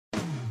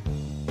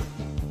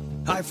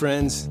Hi,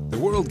 friends. The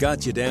world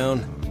got you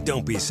down.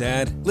 Don't be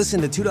sad.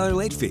 Listen to $2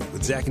 Late Fee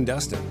with Zach and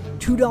Dustin.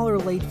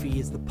 $2 Late Fee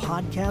is the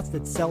podcast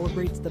that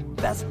celebrates the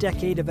best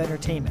decade of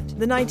entertainment,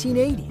 the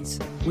 1980s.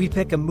 We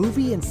pick a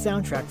movie and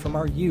soundtrack from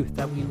our youth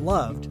that we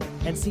loved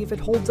and see if it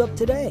holds up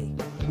today.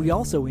 We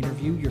also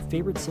interview your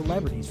favorite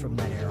celebrities from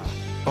that era.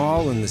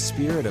 All in the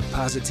spirit of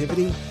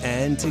positivity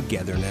and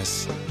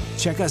togetherness.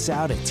 Check us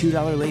out at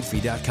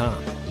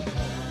 $2latefee.com.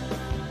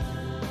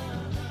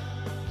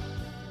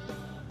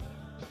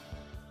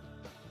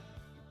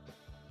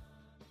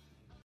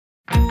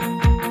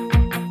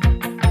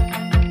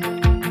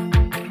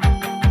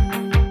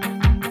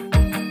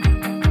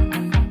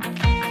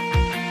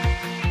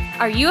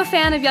 Are you a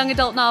fan of young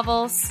adult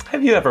novels?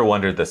 Have you ever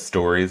wondered the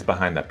stories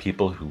behind the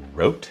people who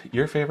wrote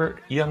your favorite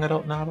young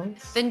adult novels?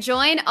 Then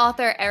join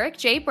author Eric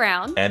J.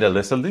 Brown And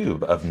Alyssa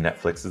Lube of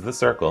Netflix's The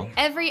Circle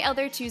every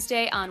other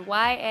Tuesday on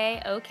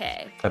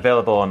YAOK.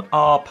 Available on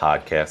all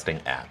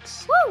podcasting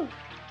apps. Woo!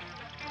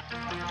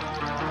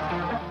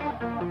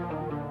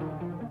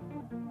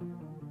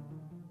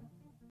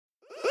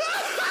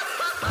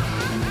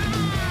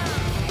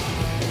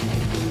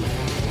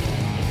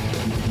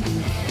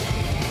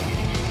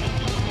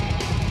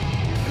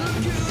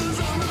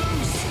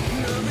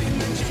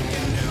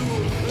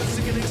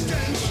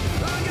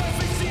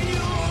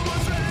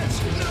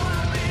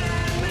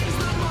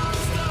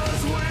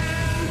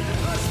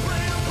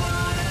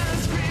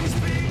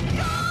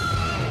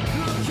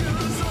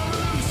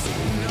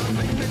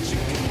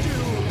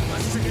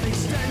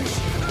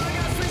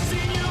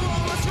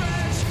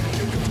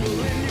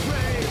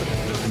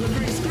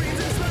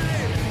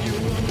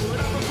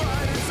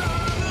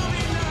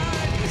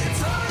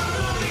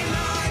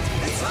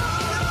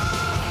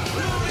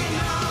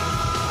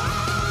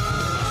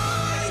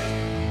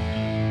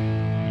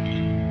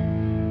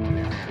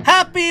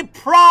 Happy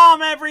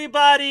prom,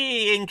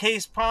 everybody! In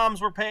case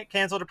proms were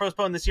canceled or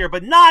postponed this year,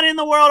 but not in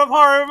the world of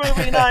horror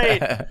movie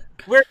night.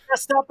 We're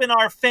dressed up in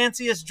our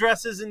fanciest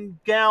dresses and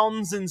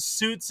gowns and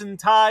suits and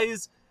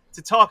ties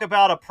to talk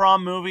about a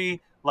prom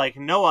movie like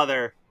no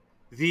other.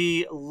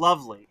 The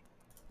lovely,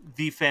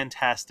 the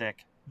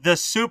fantastic, the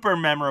super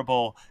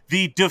memorable,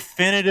 the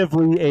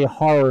definitively a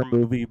horror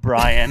movie,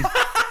 Brian.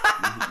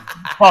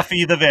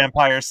 Buffy the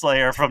Vampire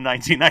Slayer from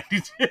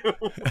 1992.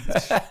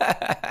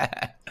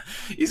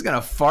 He's going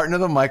to fart into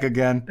the mic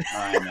again.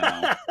 I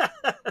know.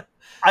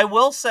 I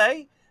will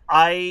say,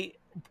 I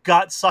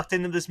got sucked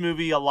into this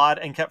movie a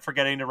lot and kept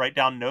forgetting to write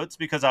down notes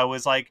because I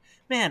was like,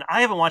 man, I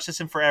haven't watched this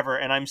in forever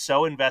and I'm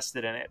so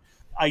invested in it.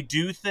 I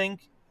do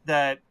think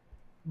that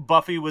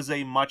Buffy was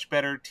a much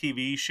better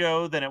TV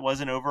show than it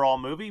was an overall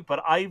movie,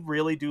 but I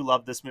really do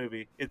love this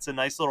movie. It's a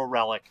nice little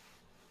relic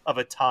of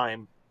a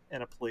time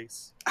and a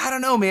place. I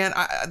don't know, man.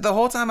 The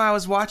whole time I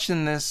was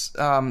watching this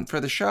for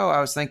the show, I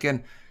was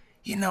thinking,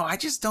 I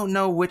just don't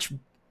know which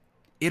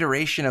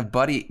iteration of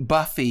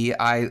Buffy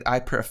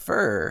I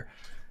prefer.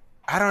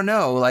 I don't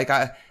know. Like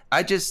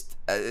I just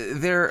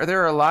there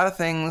are a lot of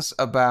things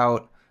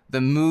about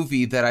the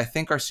movie that I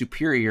think are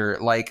superior.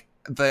 Like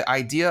the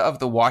idea of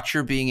the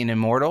Watcher being an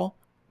immortal,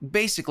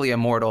 basically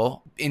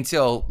immortal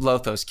until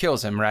Lothos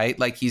kills him, right?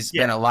 Like he's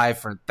been alive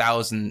for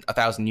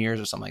 1,000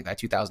 years or something like that,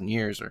 2,000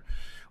 years or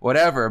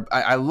whatever.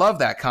 I love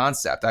that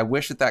concept. I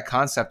wish that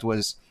concept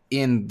was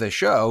in the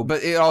show,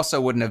 but it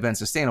also wouldn't have been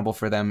sustainable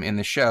for them in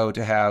the show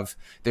to have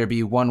there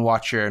be one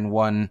Watcher and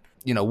one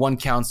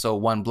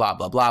council, one blah,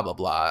 blah, blah, blah,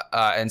 blah.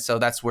 And so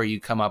that's where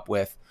you come up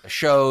with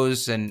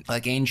shows and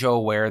like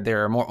Angel where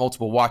there are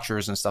multiple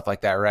Watchers and stuff like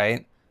that,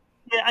 right?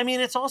 Yeah, I mean,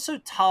 it's also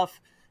tough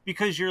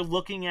because you're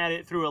looking at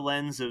it through a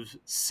lens of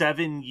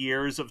 7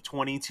 years of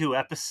 22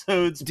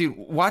 episodes. Dude,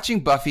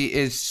 watching Buffy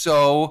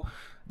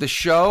the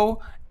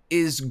show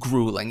is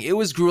grueling. It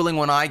was grueling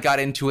when I got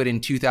into it in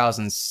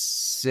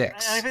 2006.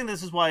 And I think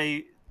this is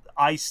why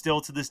I still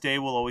to this day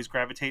will always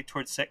gravitate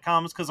towards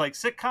sitcoms, because like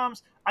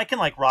sitcoms, I can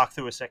like rock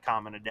through a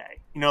sitcom in a day.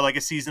 Like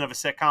a season of a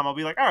sitcom, I'll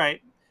be like, all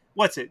right,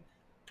 what's it?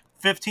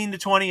 15 to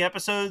 20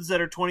 episodes that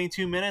are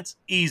 22 minutes?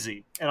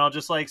 Easy. And I'll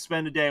just like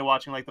spend a day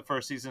watching like the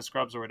first season of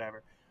Scrubs or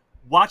whatever.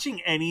 Watching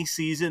any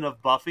season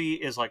of Buffy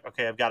is like,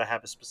 okay, I've got to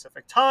have a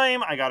specific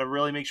time. I got to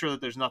really make sure that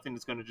there's nothing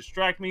that's going to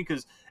distract me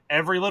because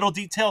every little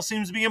detail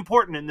seems to be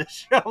important in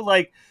this show.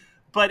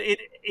 But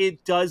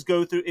it does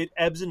go through, it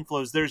ebbs and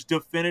flows. There's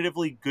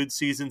definitively good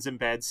seasons and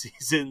bad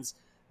seasons.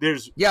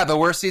 The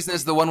worst season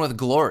is the one with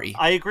Glory.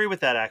 I agree with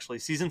that, actually.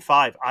 Season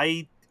 5.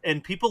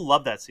 And people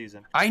love that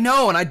season. I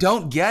know, and I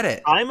don't get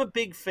it. I'm a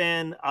big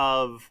fan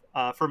of,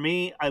 for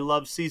me, I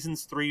love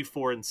seasons 3,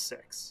 4, and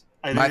 6.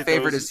 My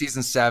favorite is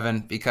season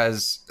 7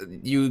 because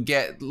you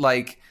get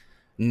like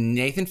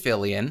Nathan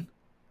Fillion.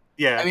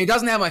 Yeah. I mean, it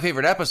doesn't have my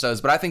favorite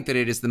episodes, but I think that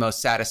it is the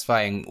most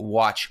satisfying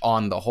watch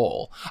on the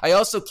whole. I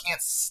also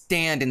can't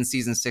stand in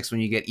season 6 when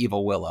you get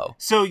Evil Willow.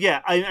 So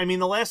yeah, I mean,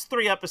 the last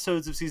 3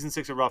 episodes of season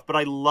 6 are rough, but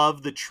I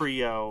love the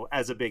trio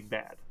as a big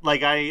bad.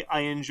 Like I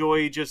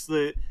enjoy just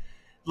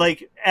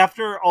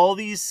after all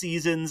these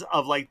seasons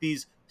of like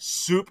these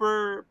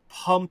super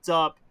pumped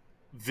up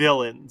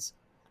villains,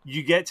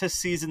 you get to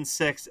season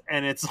 6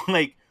 and it's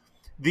like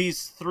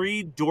these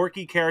 3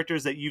 dorky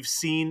characters that you've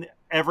seen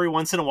every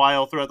once in a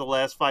while throughout the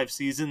last 5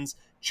 seasons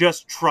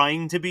just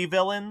trying to be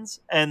villains,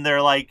 and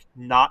they're like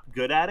not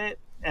good at it.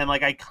 And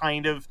like I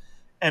kind of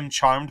am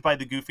charmed by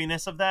the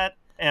goofiness of that.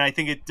 And I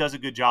think it does a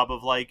good job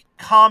of like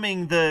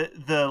calming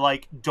the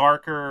like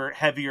darker,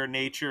 heavier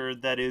nature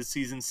that is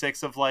season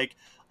 6 of like,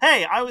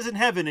 hey, I was in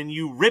heaven and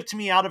you ripped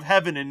me out of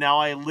heaven and now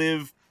I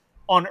live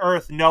on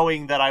earth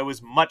knowing that I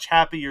was much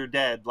happier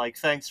dead. Like,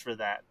 thanks for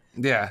that.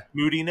 Yeah.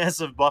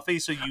 Moodiness of Buffy.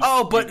 So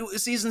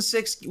season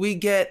 6 we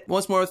get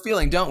Once More with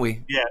Feeling, don't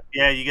we?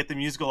 Yeah, you get the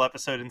musical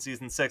episode in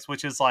season 6,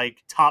 which is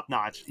like top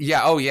notch.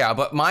 Yeah,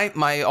 but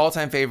my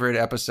all-time favorite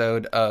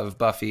episode of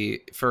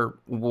Buffy, for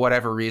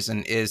whatever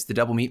reason, is the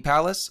Double Meat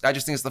Palace. I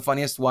just think it's the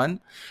funniest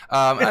one.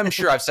 I'm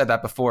sure I've said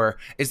that before.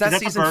 Is that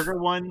season the burger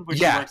one? Which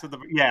she works with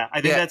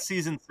I think that's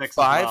season 6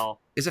 5? as well.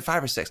 Is it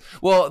 5 or 6?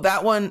 Well,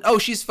 that one,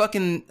 she's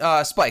fucking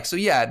Spike. So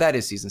yeah, that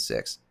is season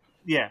 6.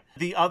 Yeah,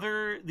 the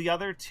other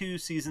 2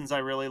 seasons I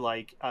really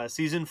like.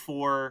 Season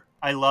 4,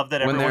 I love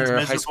that everyone's when they're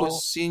miserable. High school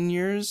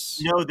seniors.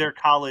 No, they're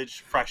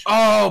college freshmen.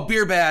 Oh,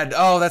 Beer Bad.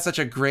 Oh, that's such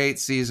a great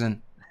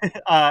season.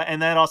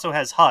 And that also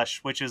has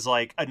Hush, which is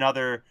like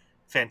another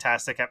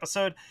fantastic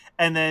episode.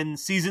 And then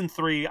season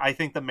 3, I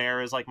think the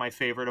mayor is like my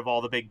favorite of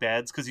all the big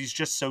bads because he's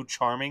just so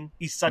charming.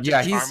 He's such a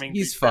charming.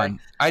 He's fun.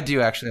 I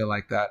do actually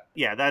like that.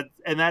 Yeah, that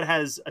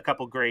has a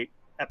couple great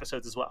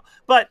episodes as well.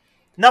 But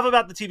enough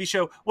about the TV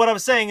show. What I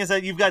was saying is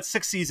that you've got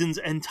 6 seasons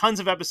and tons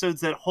of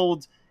episodes that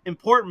hold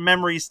important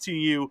memories to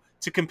you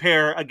to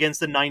compare against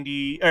the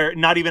 90 or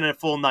not even a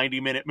full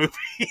 90-minute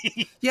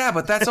movie. Yeah,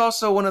 but that's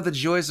also one of the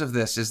joys of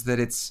this is that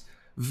it's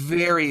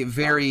very,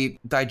 very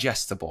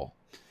digestible.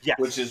 Yes.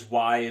 Which is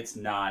why it's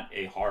not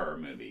a horror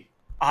movie.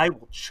 I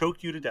will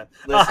choke you to death.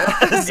 Listen,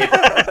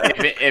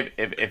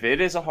 if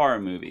it is a horror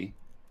movie,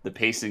 the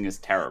pacing is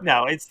terrible.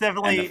 No, it's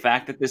definitely... And the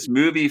fact that this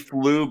movie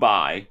flew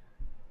by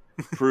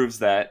proves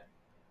that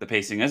the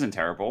pacing isn't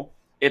terrible.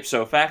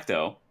 Ipso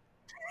facto,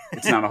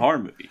 it's not a horror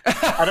movie.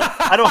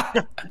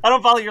 I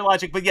don't follow your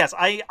logic, but yes,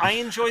 I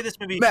enjoy this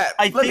movie. Matt,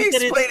 let me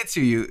explain it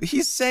to you.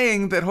 He's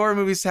saying that horror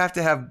movies have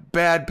to have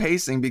bad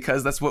pacing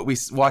because that's what we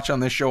watch on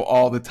this show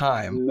all the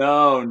time.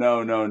 No.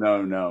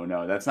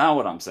 That's not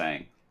what I'm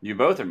saying. You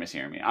both are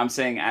mishearing me. I'm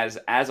saying as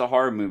a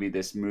horror movie,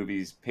 this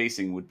movie's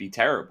pacing would be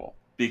terrible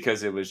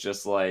because it was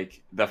just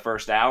like the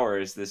first hour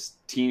is this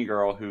teen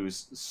girl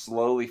who's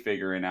slowly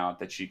figuring out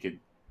that she could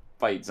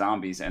fight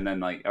zombies and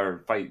then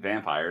or fight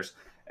vampires,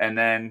 and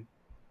then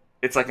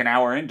it's like an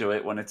hour into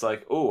it when it's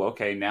like, oh,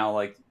 okay, now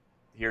like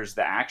here's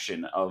the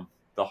action of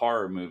the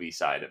horror movie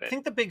side of it. I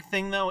think the big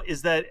thing though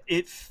is that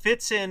it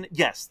fits in.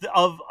 Yes,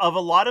 of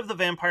a lot of the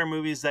vampire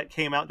movies that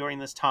came out during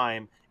this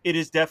time, it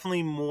is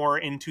definitely more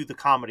into the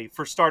comedy.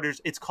 For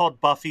starters, it's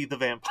called Buffy the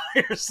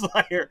Vampire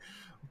Slayer,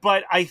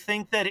 but I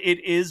think that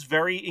it is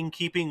very in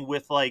keeping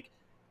with like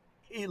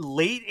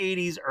late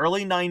 80s,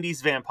 early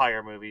 90s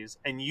vampire movies,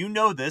 and you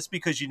know this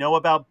because you know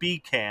about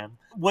BCAN,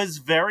 was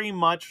very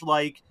much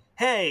like,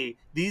 hey,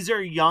 these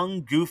are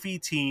young, goofy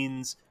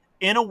teens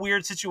in a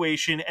weird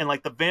situation, and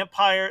like the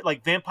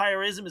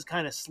vampirism is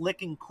kind of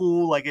slick and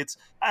cool. Like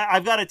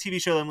I've got a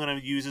TV show that I'm going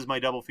to use as my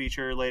double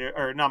feature later,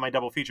 or not my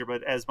double feature,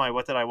 but as my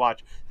What Did I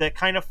Watch, that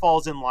kind of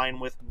falls in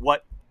line with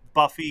what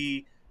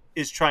Buffy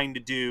is trying to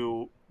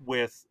do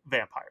with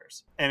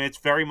vampires. And it's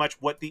very much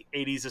what the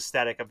 80s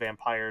aesthetic of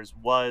vampires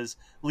was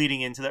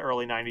leading into the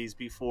early 90s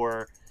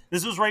before.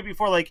 This was right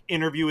before like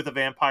Interview with a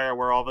Vampire,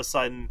 where all of a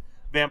sudden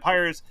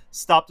vampires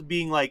stopped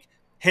being like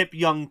hip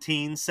young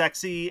teen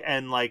sexy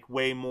and like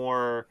way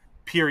more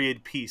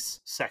period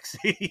piece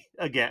sexy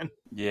again.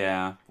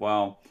 Yeah,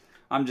 well,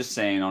 I'm just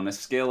saying on a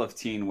scale of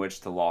Teen Witch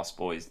to Lost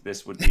Boys,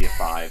 this would be a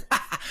 5.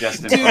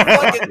 Just Dude,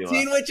 fucking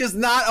Teen Witch is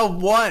not a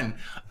 1.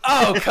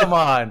 Oh, come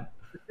on.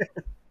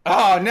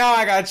 Oh, now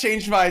I gotta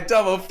change my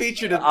double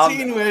feature to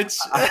Teen Witch.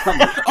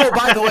 Oh,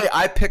 by the way,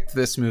 I picked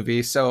this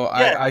movie, so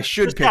yeah, I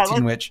should pick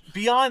Teen Witch.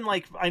 Beyond,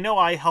 like, I know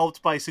I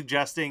helped by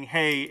suggesting,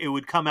 hey, it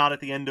would come out at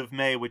the end of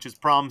May, which is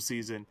prom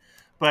season,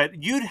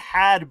 but you'd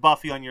had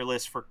Buffy on your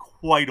list for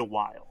quite a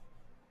while.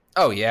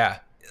 Oh, yeah.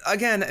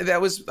 Again,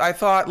 I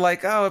thought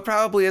like, oh, it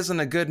probably isn't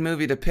a good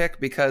movie to pick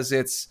because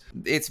it's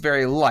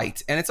very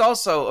light, and it's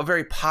also a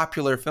very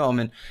popular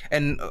film,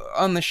 and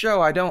on the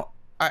show, I don't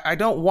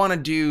want to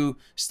do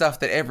stuff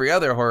that every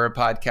other horror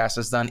podcast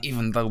has done,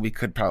 even though we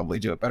could probably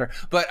do it better.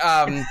 But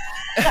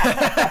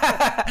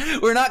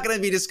we're not going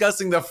to be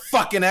discussing The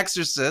fucking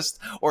Exorcist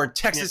or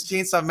Texas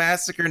Chainsaw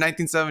Massacre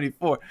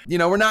 1974. You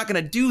know, we're not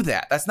going to do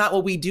that. That's not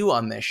what we do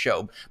on this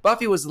show.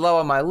 Buffy was low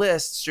on my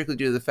list strictly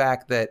due to the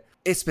fact that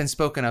it's been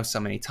spoken of so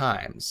many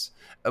times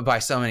by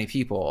so many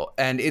people.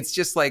 And it's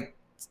just like,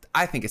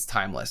 I think it's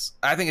timeless.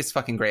 I think it's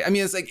fucking great. I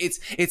mean, it's like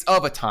it's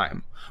of a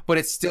time, but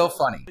it's still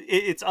funny.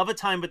 It's of a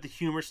time, but the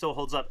humor still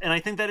holds up. And I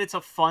think that it's a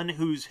fun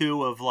who's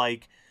who of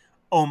like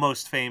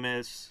almost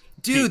famous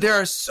dude people. There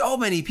are so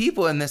many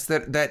people in this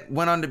that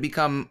went on to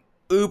become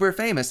uber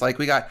famous. Like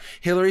we got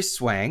Hilary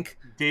Swank,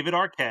 David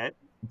Arquette.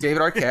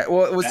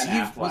 Well,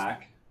 Ben Affleck.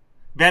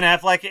 Ben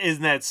Affleck is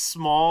in that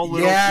small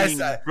little thing.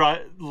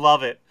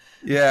 Love it.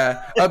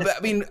 Yeah. But, I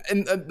mean,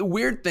 and the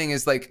weird thing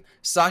is, like,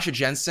 Sasha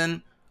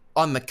Jensen,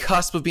 on the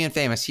cusp of being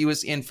famous. He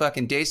was in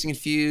fucking Dazed and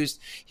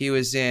Confused. He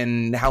was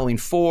in Halloween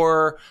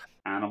 4.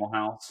 Animal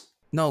House.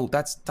 No,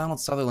 that's Donald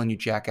Sutherland, you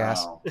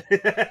jackass. Oh.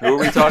 Who are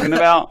we talking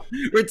about?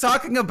 We're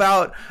talking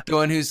about the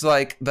one who's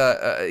like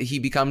he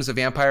becomes a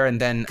vampire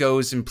and then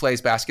goes and plays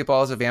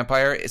basketball as a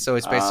vampire. So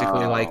it's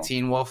basically like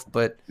Teen Wolf,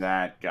 but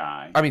that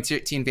guy. I mean,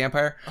 Teen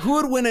Vampire. Who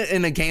would win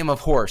in a game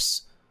of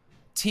horse?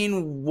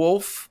 Teen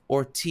Wolf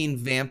or Teen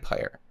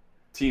Vampire?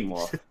 Teen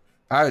Wolf.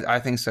 I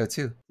think so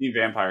too. Teen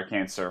Vampire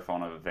can't surf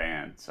on a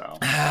van, so.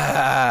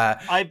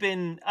 I've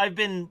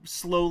been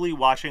slowly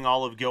watching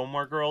all of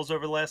Gilmore Girls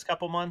over the last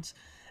couple months.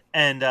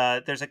 And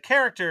there's a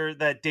character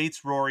that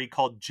dates Rory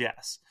called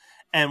Jess.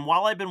 And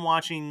while I've been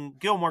watching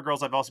Gilmore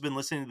Girls, I've also been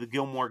listening to the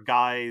Gilmore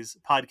Guys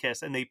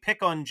podcast. And they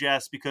pick on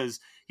Jess because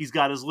he's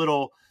got his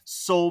little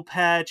soul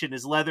patch and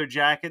his leather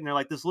jacket. And they're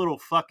like this little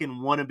fucking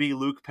wannabe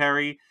Luke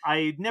Perry.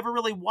 I never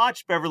really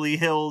watched Beverly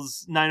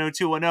Hills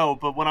 90210.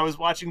 But when I was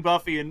watching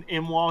Buffy and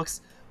in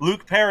walks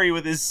Luke Perry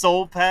with his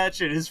soul patch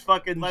and his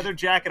fucking leather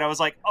jacket, I was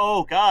like,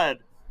 oh, God.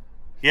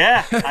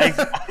 Yeah,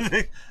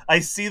 I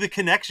see the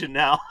connection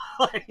now.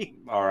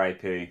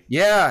 R.I.P.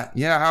 Yeah.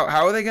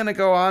 How are they going to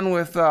go on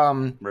with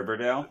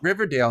Riverdale?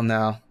 Riverdale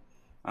now?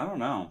 I don't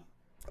know.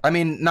 I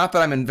mean, not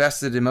that I'm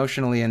invested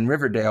emotionally in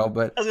Riverdale,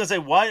 but I was going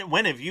to say,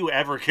 when have you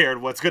ever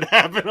cared what's going to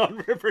happen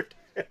on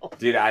Riverdale?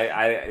 Dude,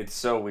 I it's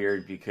so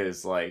weird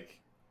because like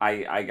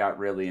I got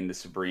really into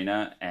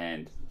Sabrina,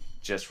 and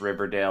just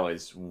Riverdale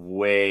is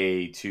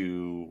way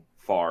too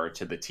far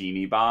to the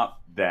teeny bop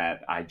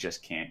that I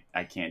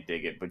can't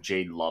dig it. But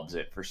Jade loves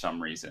it for some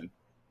reason.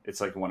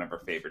 It's like one of her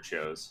favorite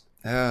shows.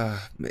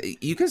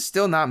 You can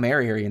still not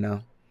marry her, you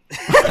know.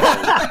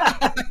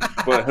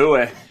 But who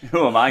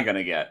am I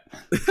gonna get?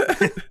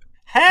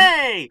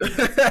 Hey.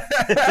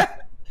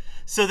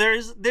 So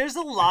there's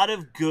a lot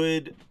of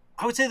good.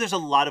 I would say there's a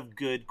lot of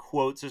good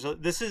quotes.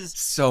 This is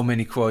so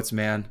many quotes,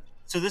 man.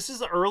 So this is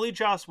the early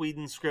Joss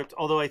Whedon script,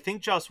 although I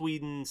think Joss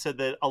Whedon said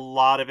that a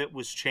lot of it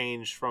was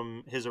changed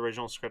from his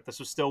original script. This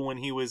was still when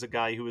he was a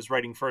guy who was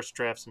writing first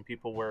drafts and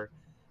people were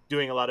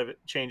doing a lot of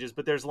changes.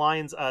 But there's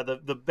lines,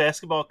 the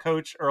basketball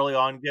coach early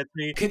on gets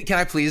me. Can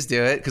I please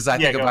do it? Because I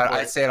think about it.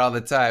 I say it all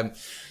the time.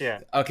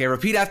 Yeah. Okay,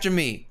 repeat after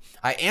me.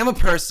 I am a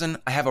person.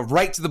 I have a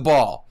right to the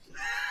ball.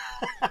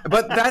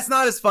 But that's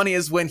not as funny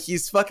as when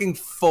he's fucking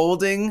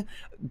folding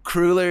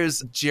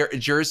Kruler's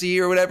jersey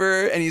or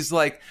whatever, and he's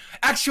like,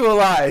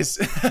 actualize.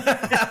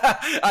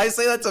 I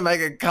say that to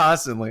Megan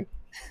constantly.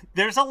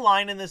 There's a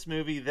line in this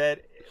movie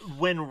that,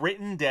 when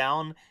written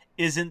down,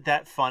 isn't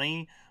that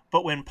funny,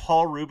 but when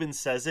Paul Rubens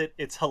says it,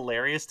 it's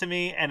hilarious to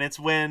me, and it's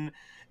when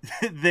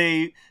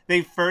they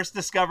first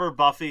discover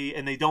Buffy,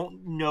 and they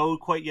don't know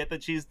quite yet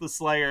that she's the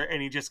Slayer,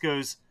 and he just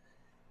goes,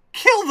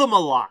 kill them a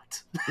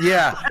lot.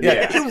 Yeah.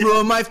 You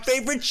ruined my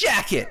favorite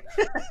jacket.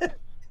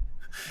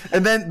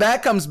 And then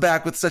that comes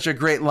back with such a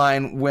great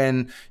line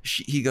when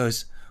he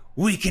goes,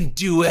 we can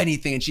do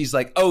anything. And she's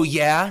like, oh,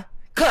 yeah?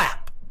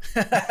 Clap.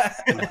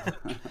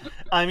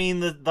 I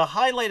mean, the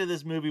highlight of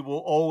this movie will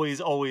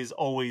always, always,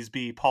 always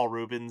be Paul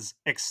Rubens'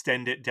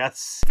 extended death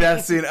scene.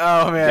 Death scene.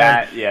 Oh,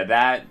 man.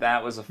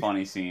 That was a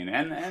funny scene.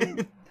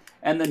 And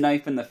the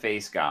knife in the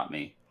face got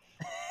me.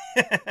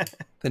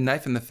 The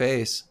knife in the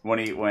face.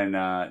 When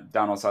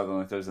Donald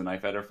Sutherland throws the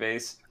knife at her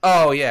face.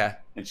 Oh, yeah.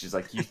 And she's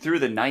like, you threw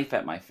the knife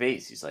at my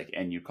face. He's like,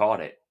 and you caught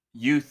it.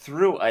 You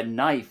threw a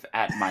knife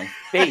at my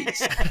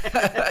face.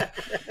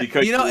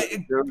 Because you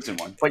chosen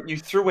one. But you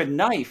threw a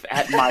knife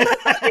at my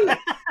face.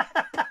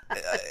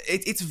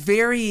 It's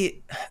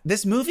very,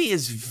 this movie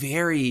is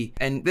very,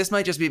 and this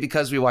might just be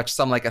because we watched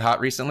Some Like It Hot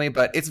recently,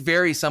 but it's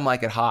very Some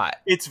Like It Hot.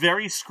 It's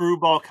very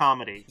screwball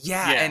comedy.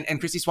 Yeah. And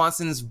Christy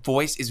Swanson's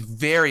voice is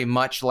very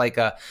much like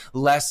a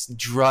less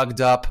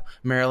drugged up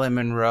Marilyn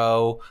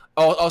Monroe,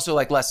 also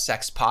like less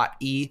sex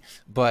pot-y,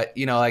 but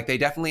you know, like they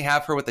definitely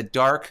have her with the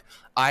dark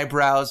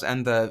eyebrows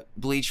and the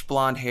bleached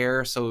blonde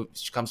hair, so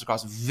she comes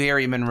across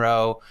very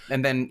Monroe.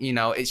 And then, you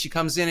know, she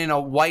comes in a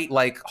white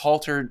like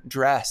halter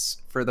dress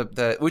for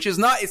the which is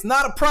not, it's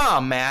not a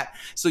prom, Matt.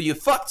 So you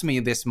fucked me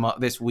this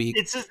week.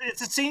 It's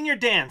a senior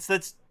dance.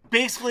 That's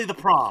basically the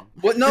prom.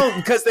 Well, no,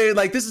 because they're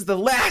like, this is the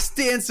last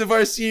dance of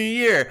our senior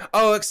year.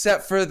 Oh,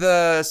 except for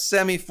the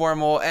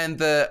semi-formal and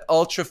the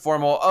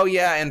ultra-formal. Oh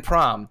yeah, and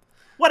prom.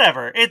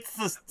 Whatever. It's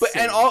the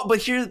but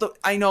here's the,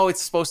 I know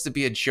it's supposed to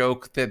be a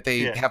joke that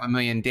they have a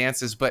million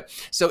dances, but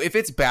so if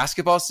it's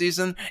basketball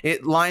season,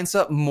 it lines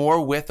up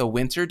more with a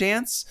winter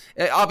dance.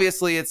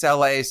 Obviously it's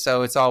LA,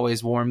 so it's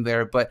always warm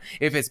there, but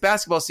if it's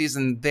basketball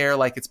season there,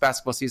 like it's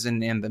basketball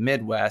season in the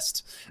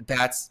Midwest,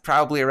 that's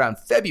probably around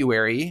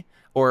February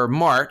or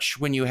March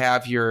when you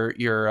have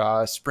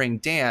your spring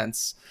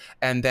dance,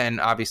 and then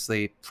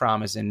obviously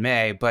prom is in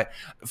May. But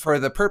for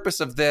the purpose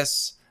of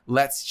this,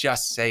 let's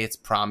just say it's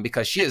prom,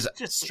 because she is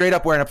just straight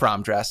up wearing a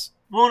prom dress.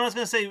 Well, and I was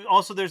going to say,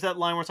 also there's that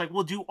line where it's like,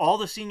 well, do all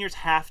the seniors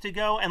have to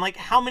go? And like,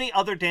 how many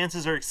other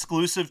dances are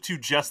exclusive to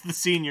just the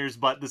seniors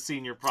but the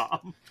senior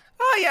prom?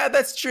 Oh, yeah,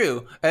 that's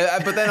true.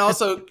 But then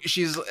also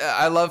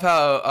I love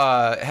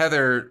how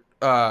Heather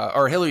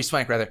or Hilary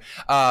Swank rather,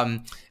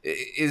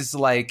 is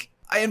like,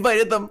 I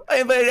invited them. I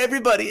invited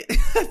everybody.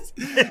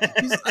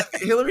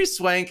 Hilary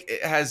Swank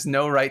has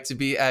no right to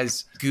be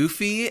as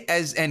goofy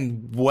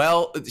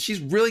she's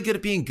really good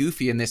at being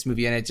goofy in this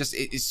movie, and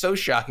it's so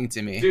shocking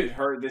to me. Dude,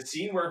 the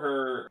scene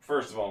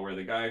where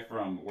the guy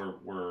from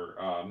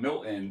where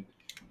Milton,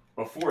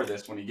 before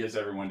this, when he gives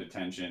everyone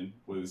detention,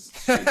 was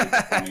stupid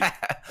funny.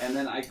 And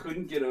then I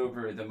couldn't get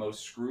over the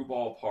most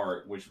screwball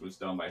part, which was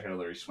done by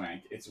Hilary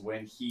Swank. It's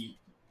when he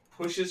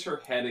pushes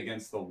her head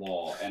against the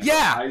wall and her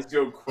eyes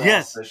go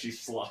cross as she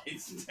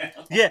slides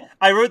down. Yeah,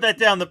 I wrote that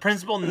down. The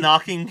principal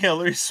knocking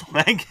Hilary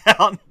Swank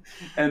out.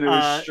 And it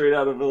was straight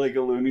out of like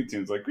a Looney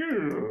Tunes, like...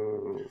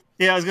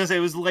 Yeah, I was going to say,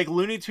 it was like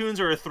Looney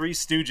Tunes or a Three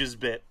Stooges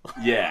bit.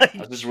 Yeah, I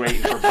was just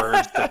waiting for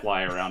birds to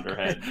fly around her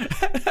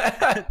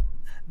head.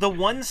 The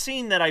one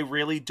scene that I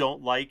really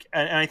don't like,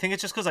 and I think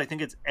it's just because I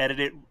think it's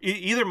edited,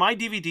 either my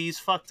DVD's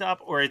fucked up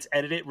or it's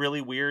edited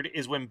really weird,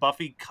 is when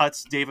Buffy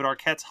cuts David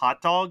Arquette's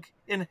hot dog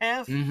in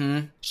half.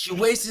 Mm-hmm. She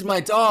wasted my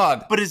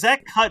dog. But is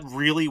that cut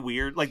really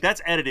weird? Like,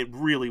 that's edited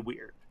really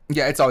weird.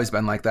 Yeah, it's always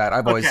been like that.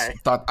 I've always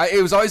thought...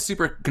 it was always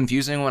super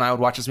confusing when I would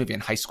watch this movie in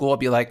high school. I'd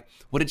be like,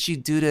 what did she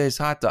do to his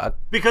hot dog?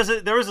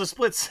 Because there was a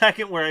split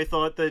second where I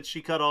thought that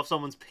she cut off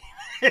someone's penis.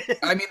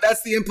 I mean,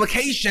 that's the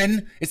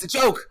implication. It's a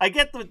joke. I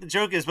get what the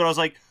joke is, but I was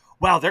like,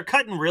 wow, they're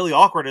cutting really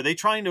awkward. Are they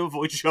trying to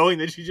avoid showing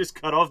that she just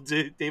cut off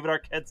David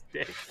Arquette's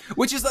dick?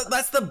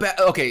 That's the best.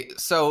 Okay,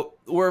 so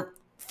we're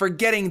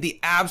forgetting the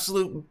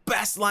absolute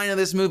best line of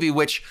this movie,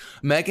 which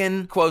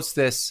Megan quotes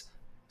this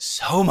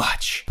so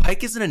much.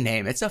 Pike isn't a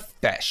name, it's a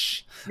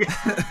fish.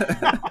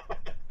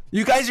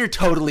 You guys are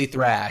totally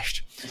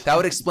thrashed. That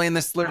would explain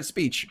this slurred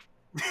speech.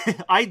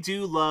 I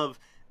do love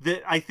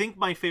that. I think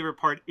my favorite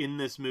part in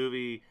this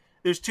movie,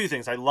 there's two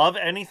things. I love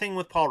anything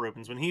with Paul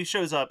Reubens. When he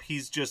shows up,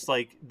 he's just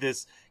like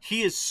this.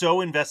 He is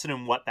so invested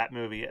in what that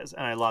movie is,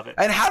 and I love it.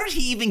 And how did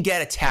he even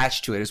get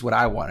attached to it is what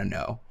I want to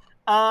know.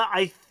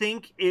 I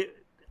think it,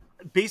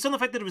 based on the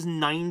fact that it was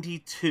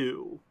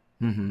 92,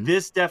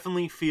 this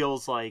definitely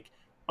feels like,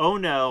 oh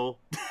no,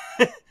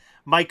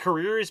 my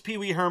career as Pee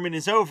Wee Herman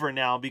is over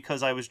now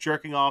because I was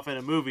jerking off in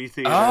a movie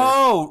theater.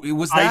 Oh,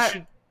 was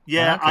that?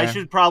 I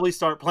should probably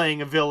start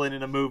playing a villain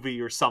in a movie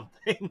or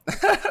something.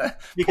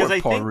 Because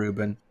Poor Paul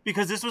Rubin.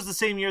 Because this was the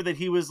same year that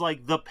he was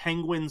like the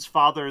Penguin's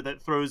father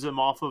that throws him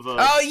off of a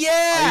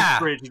ice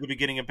bridge at the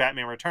beginning of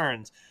Batman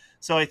Returns.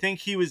 So I think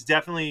he was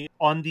definitely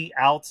on the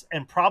outs,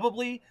 and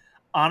probably,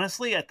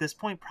 honestly, at this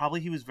point,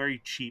 probably he was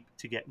very cheap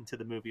to get into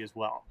the movie as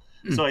well.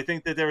 So I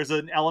think that there was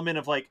an element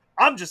of like,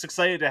 I'm just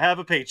excited to have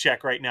a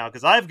paycheck right now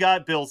because I've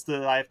got bills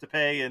that I have to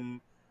pay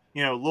and,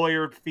 you know,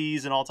 lawyer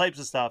fees and all types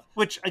of stuff.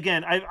 Which,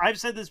 again, I've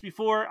said this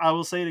before. I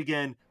will say it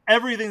again.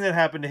 Everything that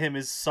happened to him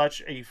is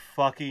such a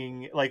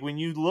fucking... Like, when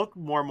you look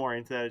more and more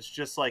into that, it's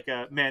just like,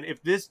 man,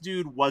 if this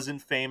dude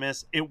wasn't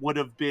famous, it would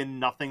have been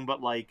nothing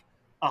but like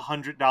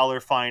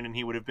 $100 fine and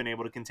he would have been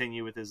able to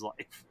continue with his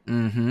life.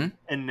 Mm-hmm.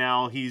 And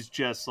now he's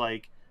just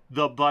like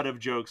the butt of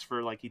jokes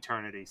for like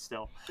eternity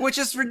still. Which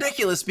is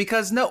ridiculous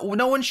because no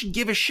one should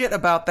give a shit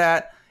about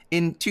that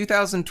in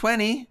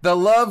 2020. The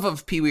love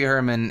of Pee Wee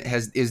Herman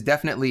is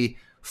definitely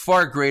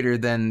far greater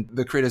than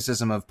the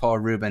criticism of Paul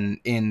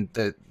Rubin in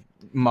the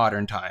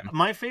modern time.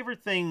 My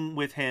favorite thing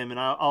with him, and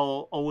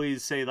I'll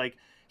always say, like,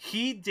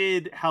 he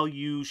did how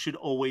you should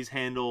always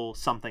handle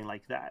something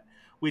like that,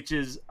 which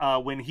is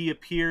when he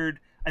appeared,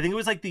 I think it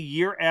was like the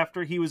year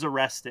after he was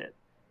arrested,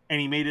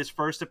 and he made his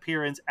first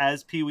appearance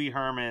as Pee Wee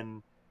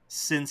Herman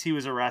since he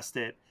was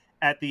arrested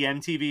at the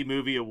MTV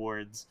Movie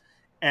Awards.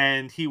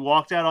 And he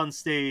walked out on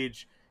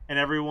stage and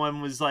everyone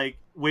was like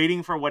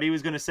waiting for what he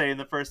was going to say. And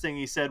the first thing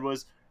he said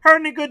was, heard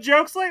any good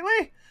jokes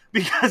lately?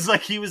 Because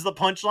like he was the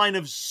punchline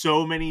of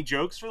so many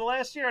jokes for the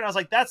last year. And I was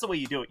like, that's the way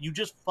you do it. You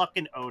just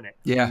fucking own it.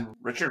 Yeah.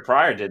 Richard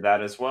Pryor did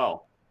that as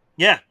well.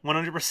 Yeah,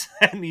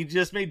 100%. He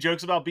just made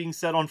jokes about being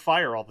set on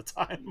fire all the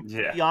time.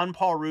 Yeah. Beyond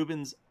Paul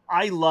Reubens,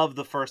 I love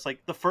the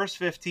first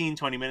 15,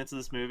 20 minutes of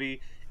this movie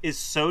is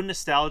so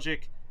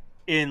nostalgic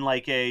in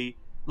I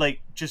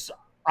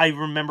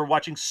remember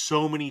watching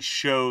so many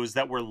shows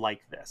that were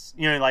like this,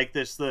 you know, like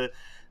this, the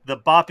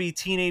boppy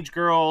teenage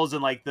girls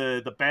and like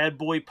the bad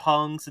boy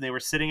punks, and they were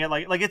sitting at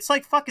like it's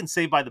like fucking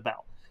Saved by the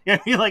Bell. You know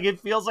what I mean? Like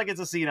it feels like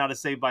it's a scene out of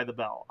Saved by the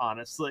Bell,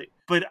 honestly.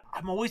 But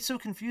I'm always so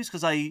confused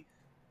because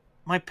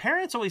my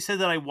parents always said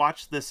that I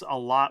watched this a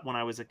lot when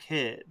I was a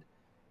kid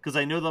because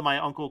I know that my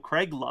Uncle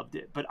Craig loved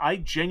it, but I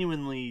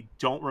genuinely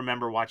don't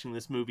remember watching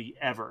this movie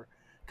ever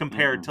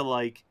compared to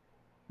like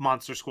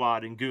Monster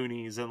Squad and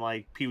Goonies and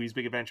like Pee-wee's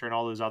Big Adventure and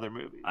all those other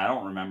movies. I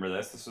don't remember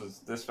this.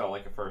 This felt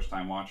like a first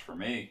time watch for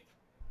me.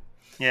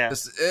 Yeah.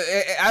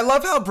 I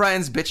love how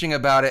Brian's bitching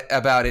about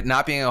it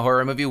not being a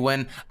horror movie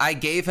when I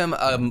gave him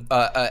an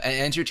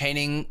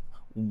entertaining,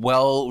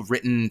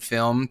 well-written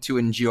film to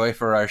enjoy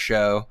for our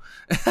show.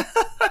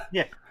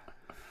 Yeah.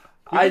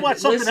 You can watch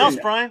something else,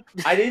 Brian.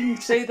 I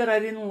didn't say that I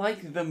didn't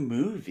like the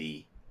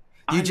movie.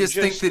 You just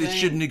think that it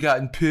shouldn't have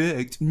gotten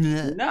picked.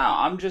 No,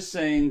 I'm just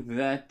saying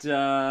that,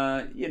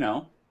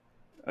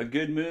 A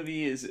good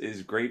movie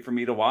is great for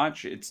me to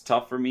watch. It's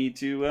tough for me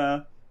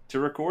to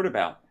record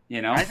about.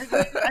 I think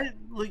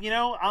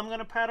I'm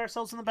gonna pat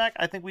ourselves on the back.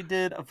 I think we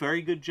did a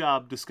very good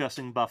job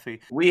discussing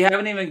Buffy. We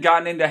haven't even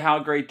gotten into how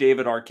great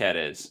David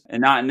Arquette is,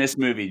 and not in this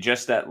movie,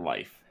 just at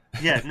life.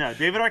 Yeah, no,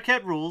 David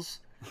Arquette rules.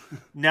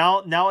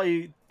 Now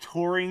a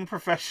touring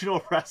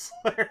professional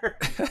wrestler.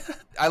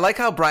 I like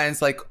how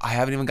Brian's like, I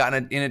haven't even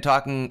gotten into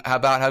talking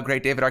about how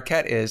great David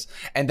Arquette is,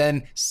 and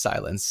then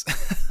silence.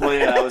 Well,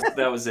 yeah,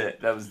 that was it.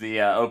 That was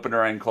the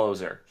opener and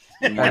closer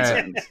in one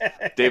sentence.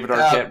 David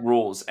Arquette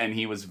rules, and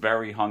he was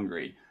very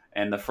hungry.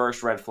 And the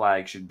first red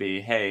flag should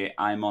be, hey,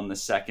 I'm on the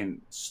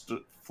second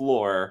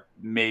floor.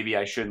 Maybe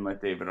I shouldn't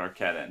let David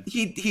Arquette in.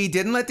 He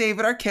didn't let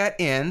David Arquette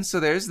in, so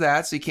there's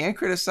that. So you can't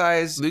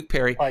criticize Luke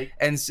Perry. Pike.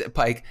 And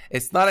Pike.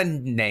 It's not a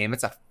name.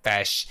 It's a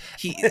fish.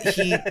 He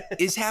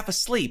is half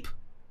asleep,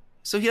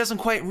 so he doesn't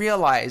quite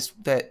realize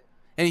that.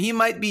 And he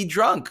might be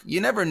drunk. You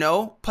never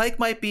know. Pike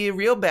might be a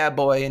real bad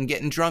boy and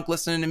getting drunk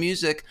listening to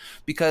music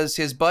because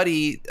his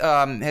buddy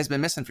has been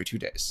missing for 2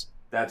 days.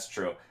 That's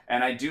true.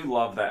 And I do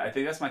love that. I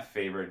think that's my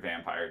favorite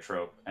vampire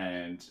trope.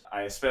 And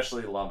I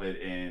especially love it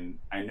in,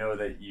 I know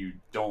that you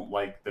don't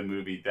like the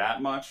movie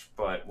that much,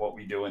 but What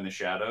We Do in the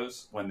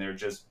Shadows, when they're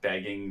just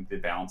begging the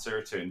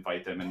bouncer to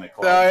invite them in the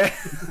club.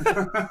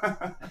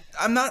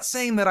 I'm not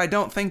saying that I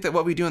don't think that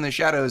What We Do in the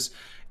Shadows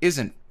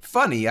isn't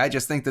funny. I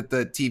just think that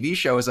the TV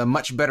show is a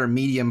much better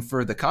medium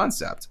for the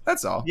concept.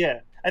 That's all.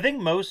 Yeah. I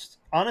think most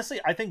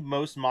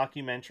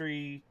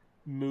mockumentary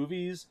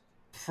movies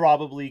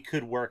probably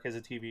could work as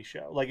a TV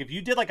show. Like if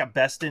you did like a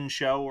Best in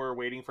Show or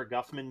Waiting for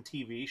Guffman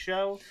TV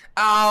show.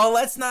 Oh,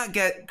 let's not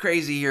get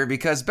crazy here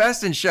because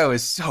Best in Show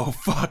is so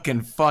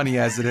fucking funny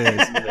as it is.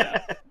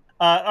 Yeah.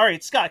 All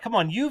right, Scott, come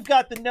on. You've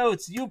got the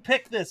notes. You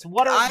pick this.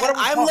 What are we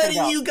I'm letting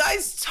about? you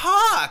guys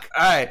talk.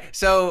 All right.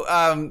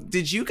 So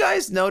did you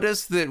guys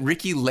notice that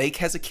Ricky Lake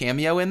has a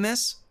cameo in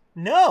this?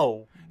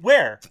 No.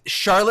 Where?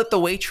 Charlotte the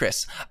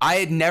waitress. I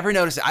had never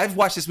noticed it. I've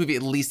watched this movie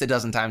at least a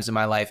dozen times in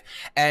my life.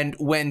 And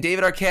when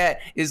David Arquette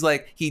is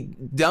like, he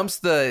dumps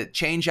the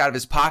change out of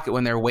his pocket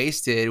when they're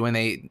wasted, when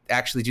they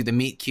actually do the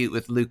meet cute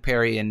with Luke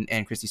Perry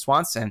and Christy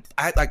Swanson,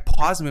 I like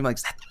pause and I'm like,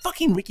 is that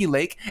fucking Ricky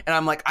Lake? And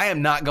I'm like, I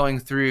am not going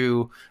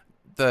through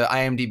the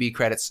IMDb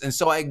credits. And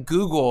so I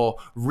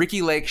Google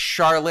Ricky Lake,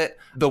 Charlotte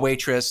the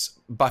waitress,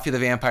 Buffy the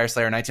Vampire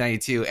Slayer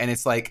 1992, and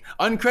it's like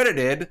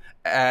uncredited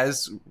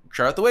as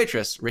Charlotte the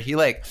waitress, Ricky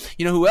Lake.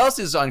 You know who else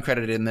is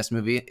uncredited in this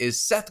movie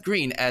is Seth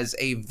Green as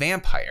a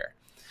vampire.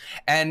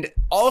 And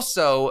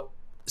also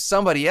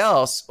somebody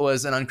else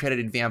was an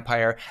uncredited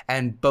vampire,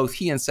 and both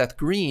he and Seth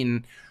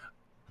Green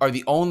are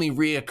the only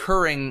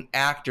reoccurring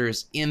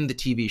actors in the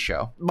TV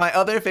show. My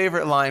other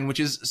favorite line, which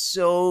is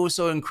so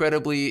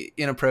incredibly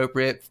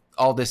inappropriate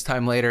all this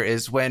time later,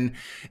 is when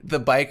the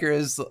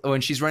bikers,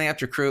 when she's running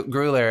after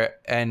Grueller,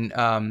 and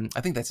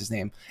I think that's his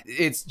name.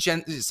 It's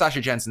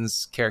Sasha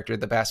Jensen's character,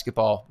 the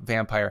basketball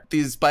vampire.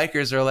 These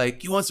bikers are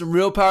like, you want some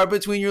real power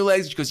between your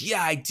legs? She goes,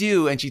 yeah, I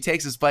do. And she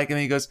takes this bike and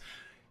he goes,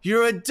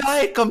 you're a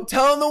dyke, I'm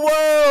telling the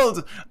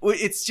world.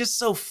 It's just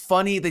so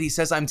funny that he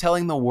says, I'm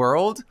telling the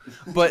world,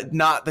 but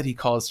not that he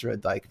calls her a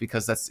dyke,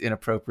 because that's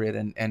inappropriate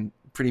and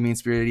pretty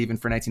mean-spirited even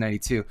for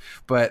 1992.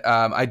 But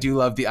I do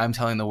love the I'm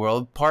telling the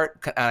world part,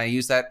 and I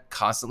use that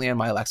constantly in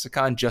my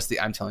lexicon, just the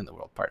I'm telling the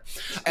world part.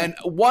 And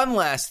one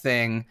last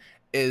thing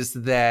is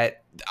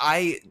that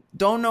I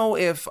don't know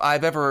if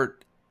I've ever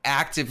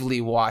actively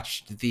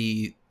watched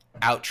the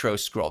outro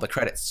scroll, the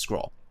credits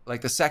scroll.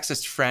 Like the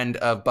sexist friend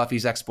of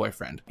Buffy's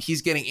ex-boyfriend.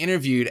 He's getting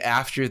interviewed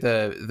after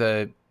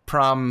the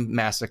prom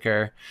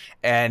massacre,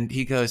 and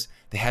he goes,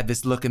 they had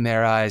this look in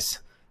their eyes,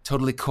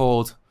 totally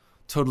cold,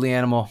 totally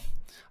animal.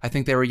 I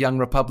think they were young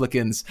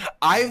Republicans.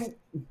 I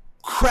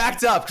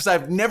cracked up because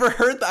I've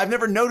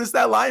never noticed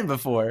that line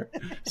before.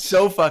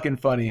 So fucking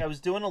funny. I was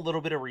doing a little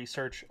bit of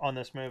research on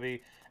this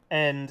movie,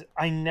 and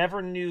I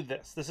never knew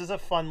this. This is a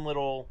fun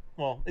little,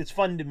 well, it's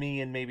fun to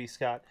me and maybe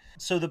Scott.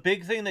 So the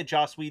big thing that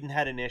Joss Whedon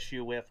had an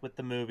issue with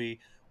the movie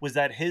was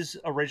that his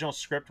original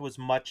script was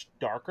much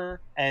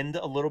darker and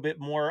a little bit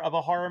more of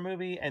a horror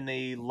movie, and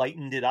they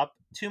lightened it up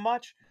too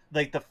much.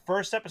 Like the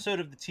first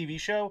episode of the TV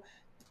show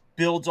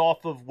builds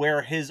off of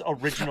where his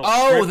original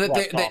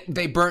script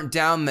they burnt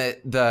down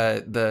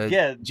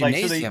the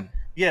gymnasium.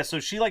 So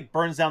she like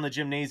burns down the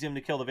gymnasium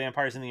to kill the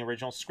vampires in the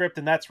original script,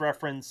 and that's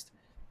referenced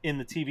in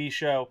the TV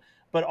show.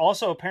 But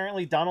also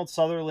apparently Donald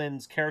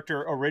Sutherland's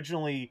character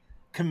originally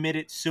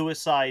committed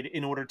suicide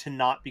in order to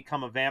not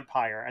become a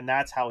vampire, and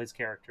that's how his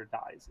character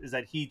dies, is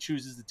that he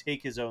chooses to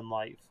take his own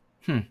life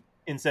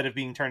instead of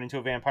being turned into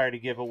a vampire to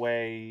give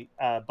away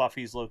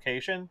Buffy's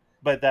location.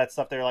 But that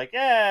stuff they're like,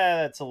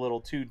 yeah, that's a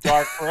little too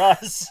dark for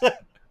us.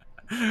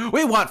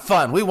 We want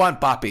fun. We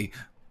want Boppy.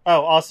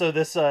 Oh, also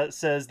this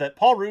says that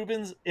Paul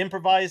Rubens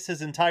improvised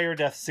his entire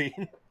death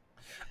scene.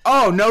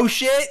 Oh, no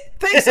shit?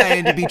 Thanks,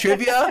 IMDb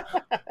Trivia.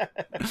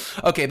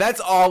 Okay,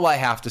 that's all I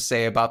have to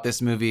say about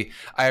this movie.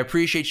 I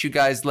appreciate you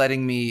guys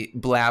letting me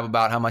blab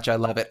about how much I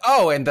love it.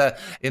 Oh, and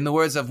in the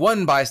words of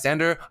one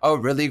bystander, a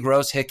really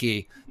gross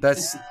hickey.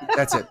 That's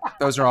it.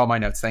 Those are all my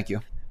notes. Thank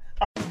you.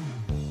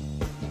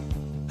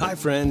 Hi,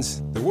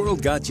 friends. The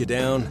world got you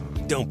down.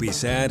 Don't be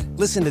sad.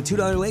 Listen to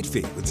 $2 Late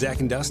Fee with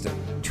Zach and Dustin.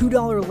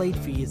 $2 Late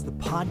Fee is the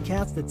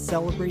podcast that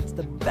celebrates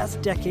the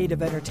best decade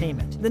of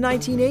entertainment, the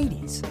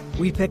 1980s.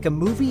 We pick a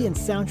movie and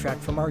soundtrack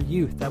from our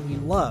youth that we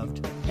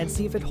loved and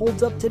see if it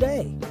holds up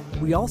today.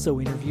 We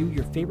also interview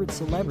your favorite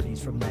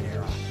celebrities from that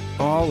era.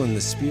 All in the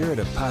spirit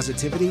of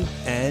positivity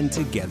and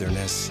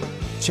togetherness.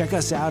 Check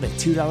us out at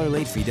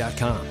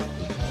 $2latefee.com.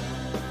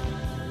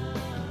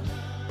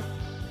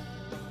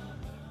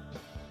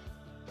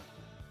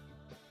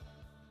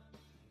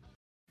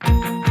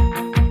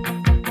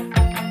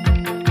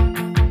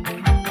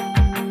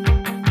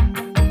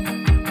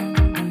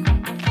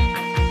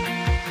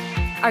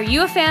 Are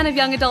you a fan of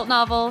young adult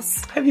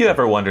novels? Have you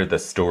ever wondered the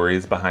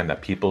stories behind the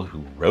people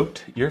who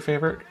wrote your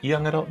favorite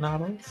young adult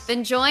novels?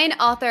 Then join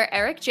author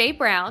Eric J.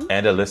 Brown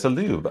And Alyssa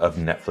Lube of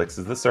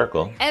Netflix's The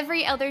Circle.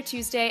 every other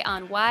Tuesday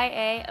on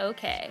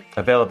YAOK.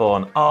 Available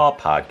on all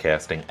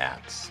podcasting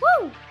apps.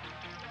 Woo!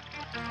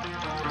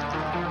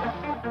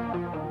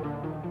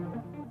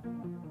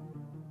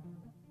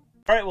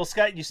 All right, well,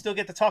 Scott, you still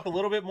get to talk a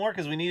little bit more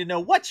because we need to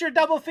know what's your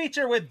double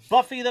feature with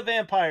Buffy the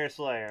Vampire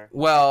Slayer.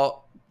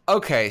 Well,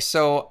 okay,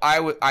 so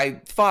I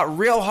thought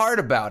real hard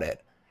about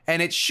it,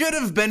 and it should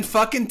have been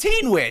fucking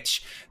Teen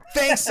Witch.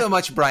 Thanks so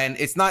much, Brian.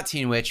 It's not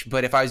Teen Witch,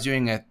 but if I was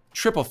doing a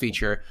triple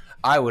feature,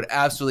 I would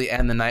absolutely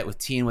end the night with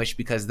Teen Witch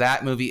because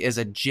that movie is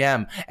a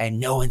gem, and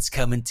no one's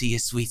coming to your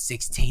Sweet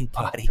 16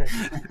 party.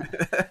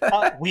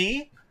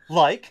 We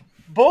like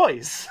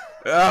boys.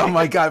 Oh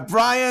my God,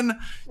 Brian,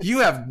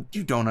 you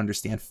don't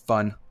understand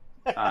fun.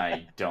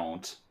 I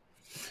don't.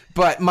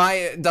 But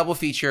my double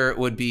feature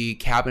would be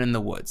Cabin in the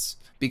Woods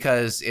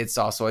because it's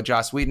also a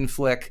Joss Whedon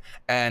flick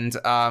and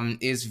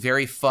is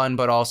very fun,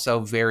 but also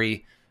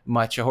very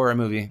much a horror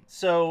movie.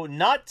 So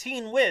not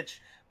Teen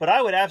Witch, but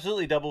I would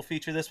absolutely double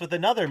feature this with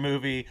another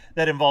movie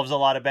that involves a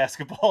lot of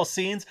basketball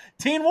scenes,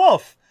 Teen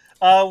Wolf,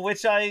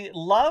 which I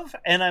love,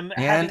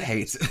 and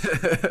hate.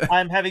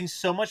 I'm having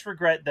so much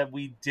regret that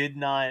we did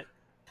not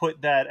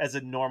put that as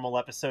a normal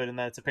episode and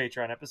that it's a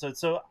Patreon episode.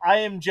 So I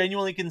am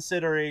genuinely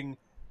considering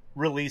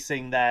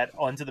releasing that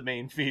onto the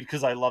main feed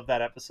because I love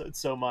that episode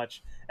so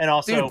much. And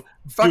also, dude,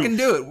 fucking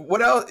do it.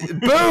 What else?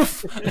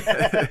 Boof.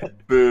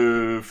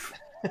 Boof.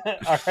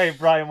 All right,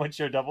 Brian, what's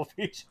your double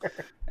feature?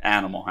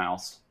 Animal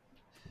House.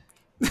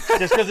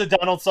 Just because of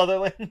Donald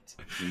Sutherland?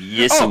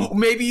 Yes. Oh,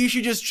 maybe you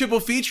should just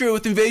triple feature it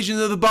with Invasion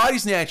of the Body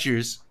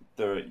Snatchers.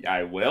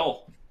 I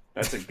will.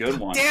 That's a good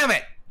one. Damn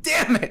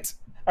it.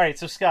 All right,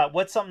 so Scott,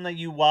 what's something that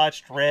you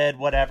watched, read,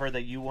 whatever,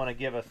 that you want to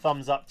give a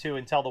thumbs up to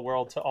and tell the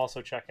world to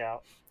also check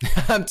out?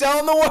 I'm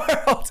telling the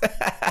world.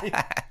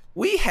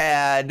 We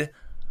had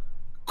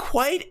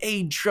quite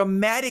a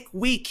dramatic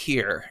week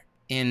here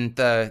in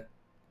the,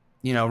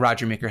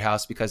 Roger Meeker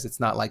house because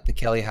it's not like the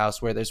Kelly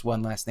house where there's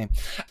one last name.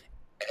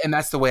 And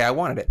that's the way I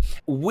wanted it.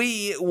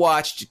 We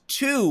watched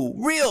 2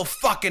 real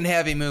fucking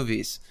heavy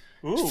movies.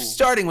 Ooh.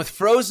 Starting with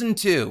Frozen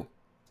 2.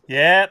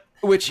 Yep.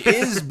 Which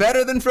is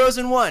better than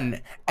Frozen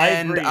 1.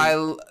 And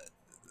I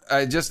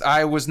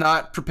was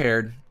not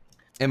prepared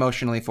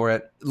emotionally for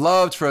it.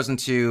 Loved Frozen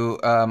 2.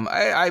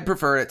 I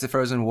prefer it to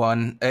Frozen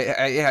 1.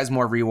 It has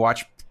more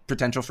rewatch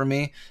potential for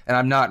me. And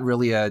I'm not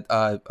really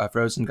a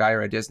Frozen guy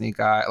or a Disney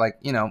guy,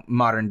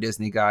 modern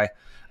Disney guy.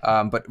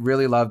 But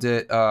really loved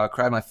it.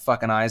 Cried my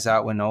fucking eyes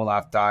out when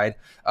Olaf died.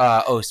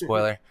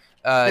 Spoiler.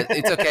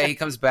 It's okay. He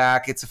comes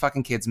back. It's a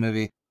fucking kids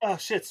movie. Oh,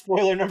 shit.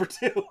 Spoiler number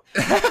 2.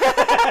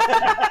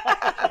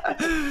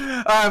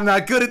 I'm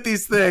not good at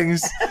these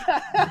things.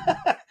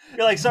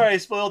 You're like, sorry, I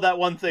spoiled that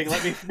one thing.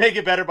 Let me make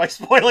it better by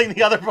spoiling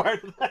the other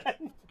part of that.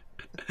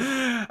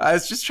 I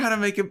was just trying to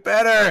make it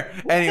better.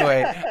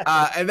 Anyway,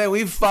 and then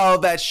we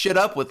followed that shit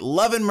up with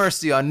Love and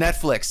Mercy on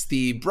Netflix,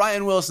 the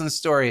Brian Wilson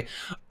story.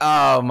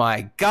 Oh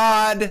my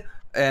God.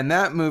 And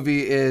that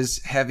movie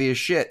is heavy as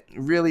shit.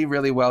 Really,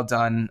 really well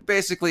done.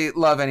 Basically,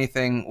 love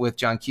anything with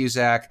John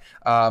Cusack.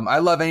 I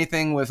love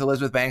anything with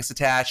Elizabeth Banks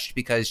attached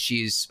because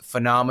she's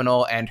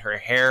phenomenal and her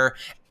hair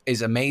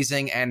is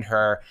amazing and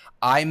her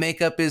eye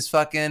makeup is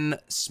fucking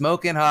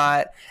smoking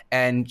hot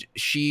and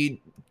she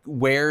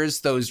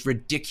wears those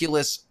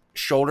ridiculous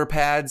shoulder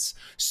pads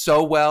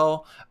so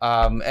well.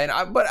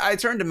 But I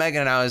turned to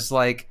Megan and I was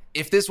like,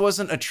 if this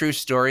wasn't a true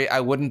story, I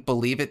wouldn't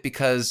believe it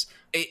because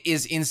it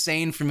is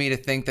insane for me to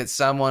think that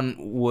someone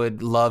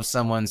would love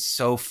someone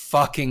so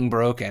fucking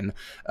broken.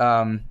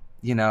 It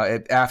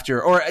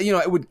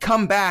would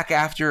come back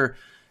after,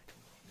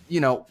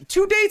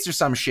 2 dates or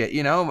some shit,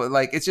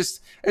 like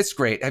it's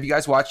great. Have you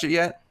guys watched it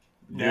yet?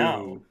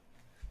 No.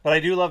 But I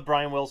do love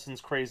Brian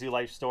Wilson's crazy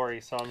life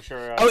story, so I'm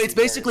sure. It's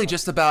basically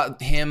just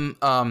about him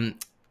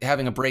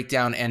having a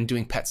breakdown and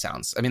doing pet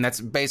sounds. I mean,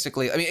 that's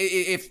basically. I mean,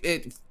 if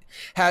it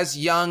has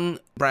young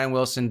Brian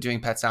Wilson doing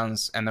pet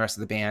sounds and the rest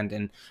of the band,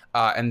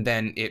 and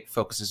then it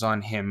focuses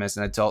on him as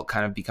an adult,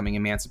 kind of becoming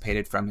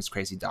emancipated from his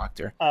crazy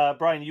doctor.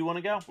 Brian, you want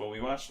to go? Well, we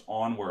watched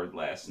Onward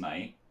last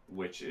night,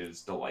 which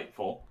is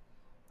delightful.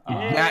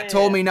 Matt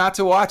told me not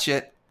to watch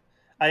it.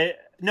 I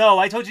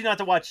told you not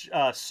to watch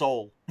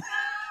Soul.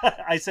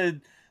 I said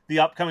the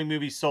upcoming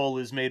movie Soul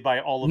is made by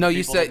all of No, the you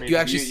people that said made you it.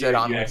 actually said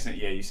Onward.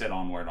 You said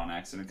Onward on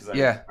accident because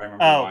Yeah. I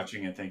remember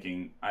watching it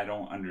thinking, I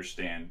don't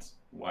understand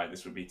why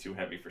this would be too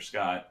heavy for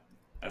Scott.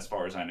 As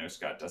far as I know,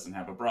 Scott doesn't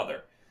have a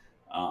brother.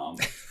 Oh,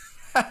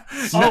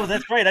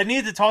 that's right. I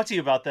needed to talk to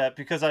you about that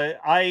because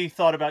I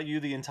thought about you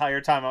the entire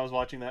time I was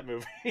watching that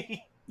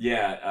movie.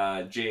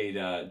 Yeah,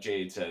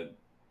 Jade said,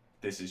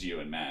 "This is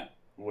you and Matt."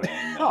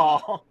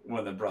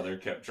 When the brother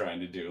kept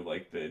trying to do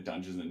like the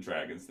Dungeons and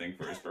Dragons thing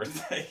for his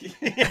birthday.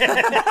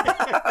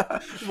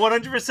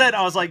 100%.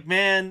 I was like,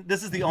 man,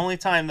 this is the only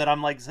time that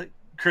I'm like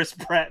Chris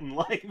Pratt in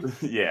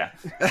life. Yeah.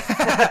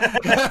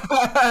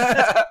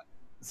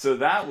 So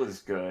that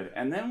was good.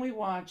 And then we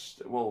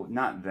watched, well,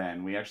 not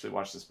then. We actually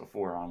watched this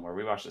before Onward.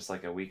 We watched this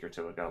like a week or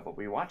two ago, but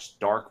we watched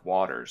Dark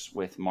Waters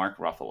with Mark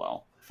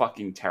Ruffalo.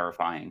 Fucking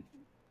terrifying.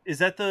 Is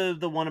that the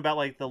one about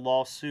like the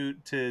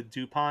lawsuit to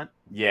DuPont?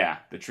 Yeah,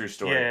 the true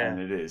story. Yeah.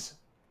 And it is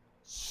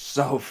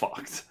so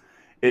fucked.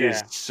 It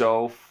is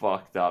so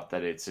fucked up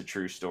that it's a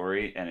true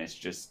story, and it's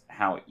just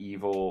how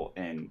evil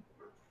and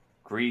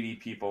greedy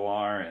people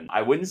are. And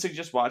I wouldn't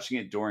suggest watching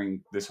it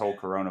during this whole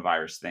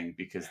coronavirus thing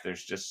because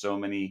there's just so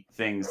many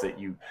things that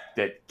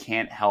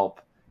can't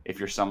help if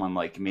you're someone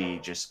like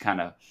me, just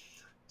kind of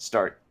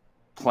start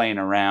playing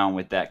around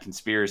with that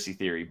conspiracy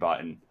theory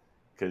button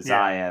because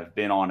I have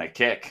been on a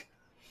kick.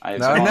 I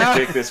have been on a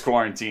kick this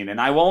quarantine, and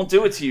I won't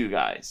do it to you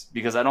guys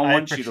because I don't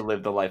want you to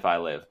live the life I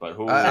live. But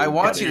I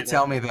want you to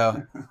tell me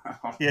though.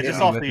 Yeah, just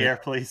off the air,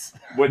 please.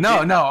 No,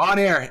 on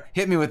air.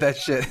 Hit me with that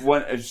shit.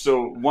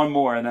 One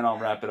more, and then I'll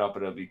wrap it up.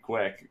 It'll be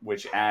quick.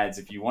 Which adds,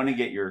 if you want to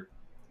get your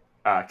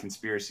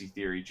conspiracy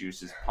theory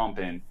juices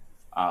pumping,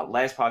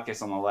 Last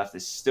Podcast on the Left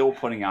is still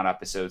putting out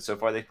episodes. So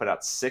far, they put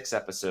out 6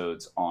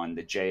 episodes on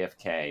the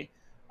JFK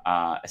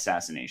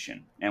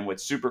assassination. And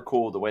what's super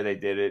cool, the way they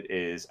did it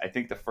is, I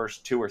think the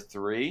first 2 or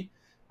 3,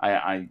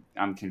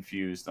 I'm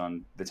confused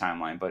on the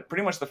timeline, but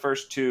pretty much the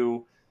first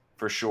 2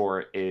 for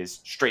sure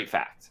is straight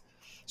fact.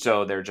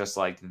 So they're just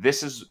like,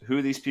 this is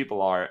who these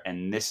people are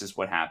and this is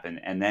what happened.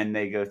 And then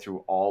they go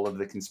through all of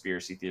the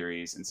conspiracy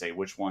theories and say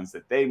which ones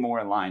that they more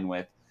align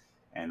with.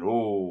 And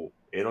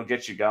it'll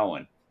get you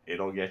going.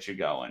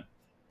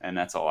 And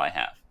that's all I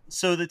have.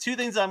 So the 2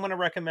 things I'm going to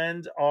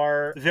recommend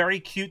are very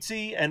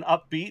cutesy and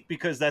upbeat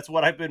because that's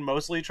what I've been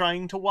mostly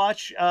trying to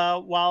watch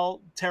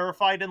while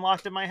terrified and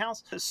locked in my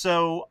house.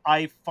 So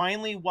I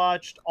finally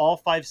watched all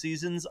 5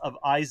 seasons of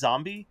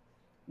iZombie,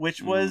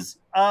 which was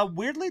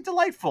weirdly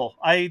delightful.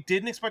 I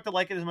didn't expect to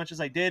like it as much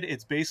as I did.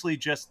 It's basically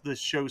just the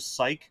show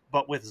Psych,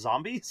 but with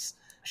zombies.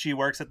 She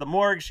works at the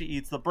morgue, she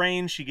eats the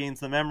brains, she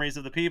gains the memories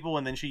of the people,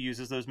 and then she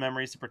uses those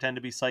memories to pretend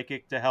to be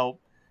psychic to help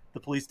the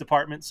police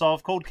department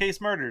solve cold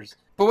case murders.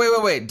 But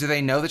wait. Do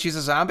they know that she's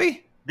a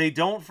zombie? They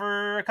don't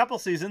for a couple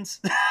seasons.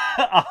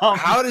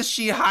 How does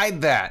she hide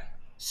that?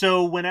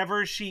 So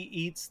whenever she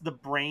eats the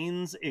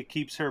brains, it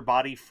keeps her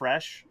body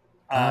fresh.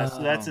 So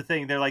that's the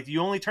thing. They're like, you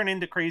only turn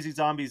into crazy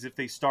zombies if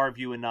they starve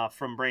you enough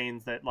from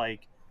brains that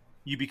like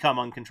you become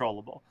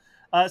uncontrollable.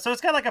 So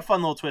it's got like a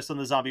fun little twist on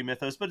the zombie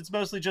mythos, but it's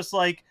mostly just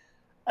like,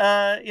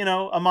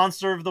 a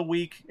monster of the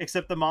week,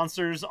 except the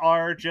monsters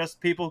are just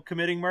people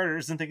committing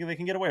murders and thinking they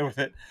can get away with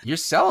it. You're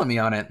selling me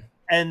on it.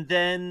 And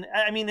then,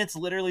 I mean, it's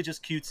literally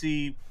just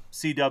cutesy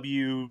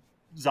CW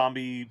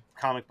zombie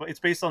comic book. It's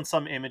based on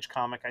some Image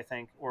comic, I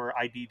think, or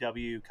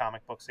IDW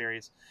comic book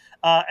series.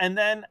 And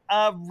then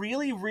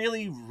really,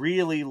 really,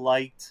 really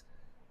liked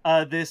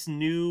this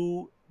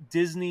new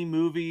Disney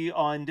movie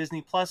on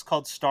Disney Plus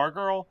called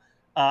Stargirl.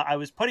 I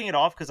was putting it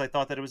off because I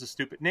thought that it was a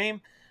stupid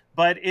name.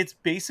 But it's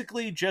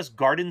basically just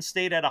Garden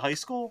State at a high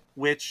school,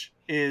 which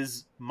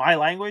is my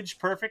language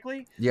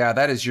perfectly. Yeah,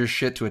 that is your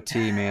shit to a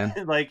T, man.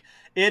 Like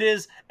it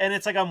is, and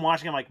it's like I'm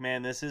watching. I'm like,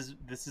 man, this is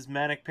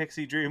Manic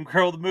Pixie Dream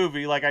Girl the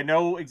movie. Like I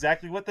know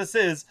exactly what this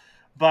is,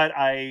 but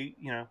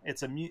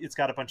it's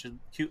got a bunch of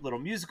cute little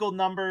musical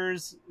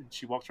numbers.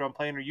 She walks around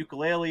playing her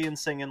ukulele and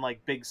singing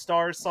like Big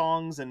Star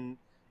songs, and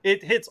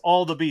it hits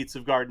all the beats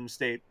of Garden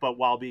State, but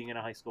while being in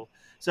a high school.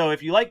 So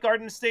if you like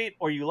Garden State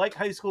or you like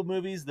high school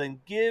movies, then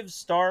give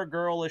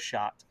Stargirl a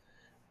shot.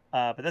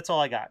 But that's all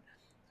I got.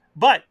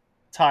 But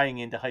tying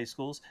into high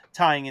schools,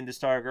 tying into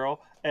Stargirl,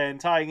 and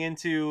tying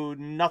into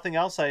nothing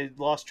else, I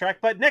lost track.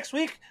 But next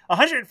week,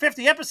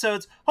 150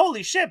 episodes.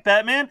 Holy shit,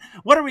 Batman.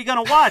 What are we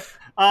going to watch?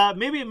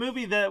 Maybe a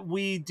movie that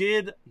we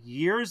did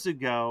years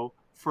ago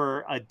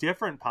for a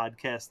different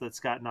podcast that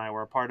Scott and I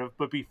were a part of.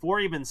 But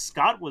before even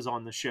Scott was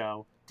on the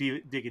show,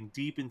 digging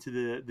deep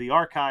into the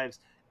archives,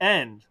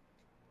 and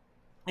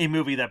a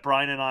movie that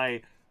Brian and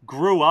I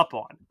grew up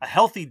on, a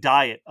healthy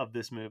diet of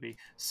this movie.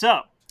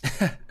 So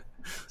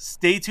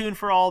stay tuned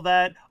for all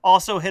that.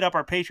 Also hit up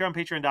our Patreon,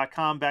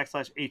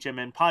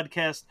 patreon.com/HMN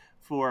podcast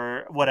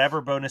for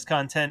whatever bonus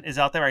content is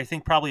out there. I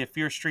think probably a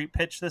Fear Street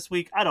pitch this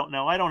week. I don't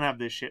know. I don't have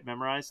this shit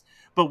memorized,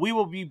 but we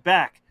will be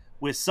back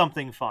with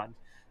something fun.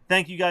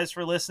 Thank you guys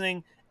for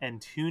listening, and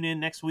tune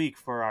in next week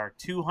for our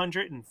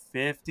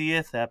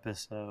 250th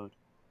episode.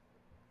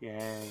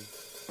 Yay.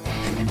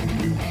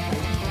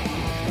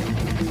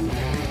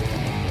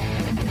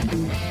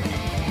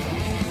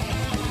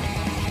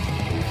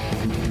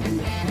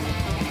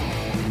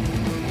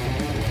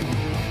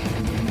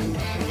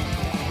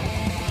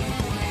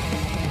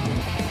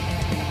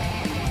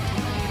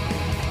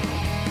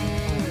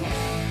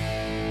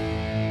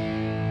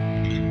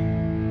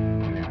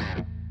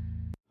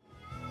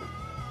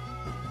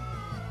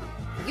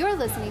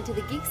 listening to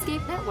the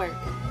Geekscape Network.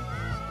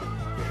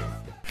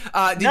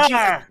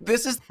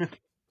 This is...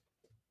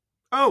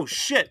 Oh,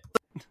 shit.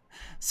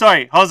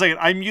 Sorry, hold on a second.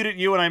 I muted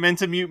you and I meant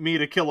to mute me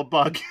to kill a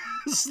bug.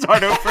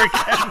 Start over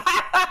again.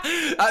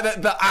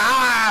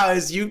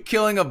 Is you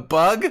killing a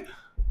bug?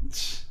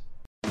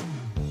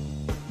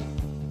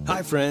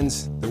 Hi,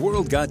 friends. The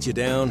world got you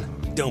down.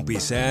 Don't be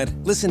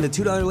sad. Listen to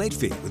 $2 Late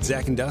Fee with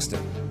Zach and Dustin.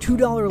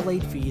 $2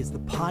 Late Fee is the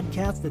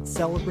podcast that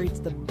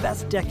celebrates the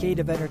best decade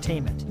of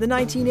entertainment, the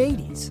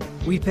 1980s.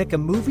 We pick a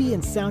movie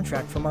and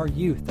soundtrack from our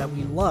youth that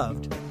we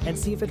loved and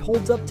see if it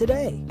holds up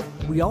today.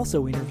 We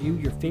also interview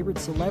your favorite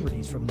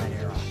celebrities from that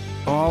era.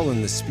 All in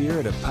the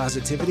spirit of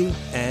positivity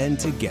and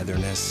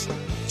togetherness.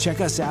 Check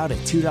us out at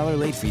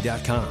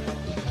 $2latefee.com.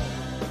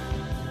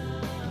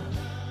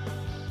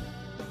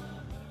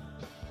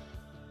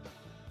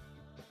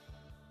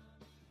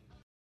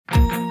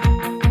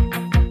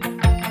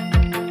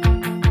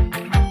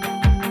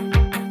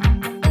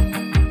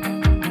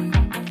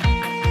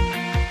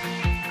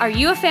 Are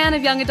you a fan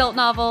of young adult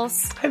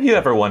novels? Have you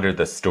ever wondered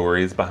the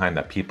stories behind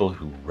the people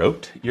who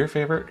wrote your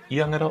favorite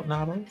young adult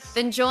novels?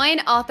 Then join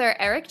author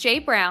Eric J.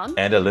 Brown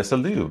And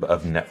Alyssa Lube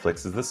of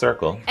Netflix's The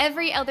Circle.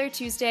 every other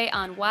Tuesday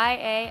on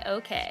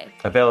YAOK.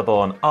 Available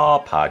on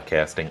all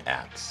podcasting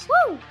apps.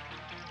 Woo!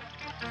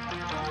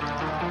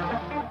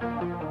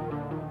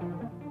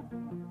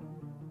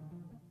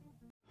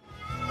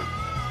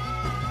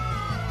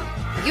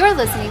 You're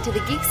listening to the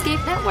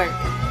Geekscape Network.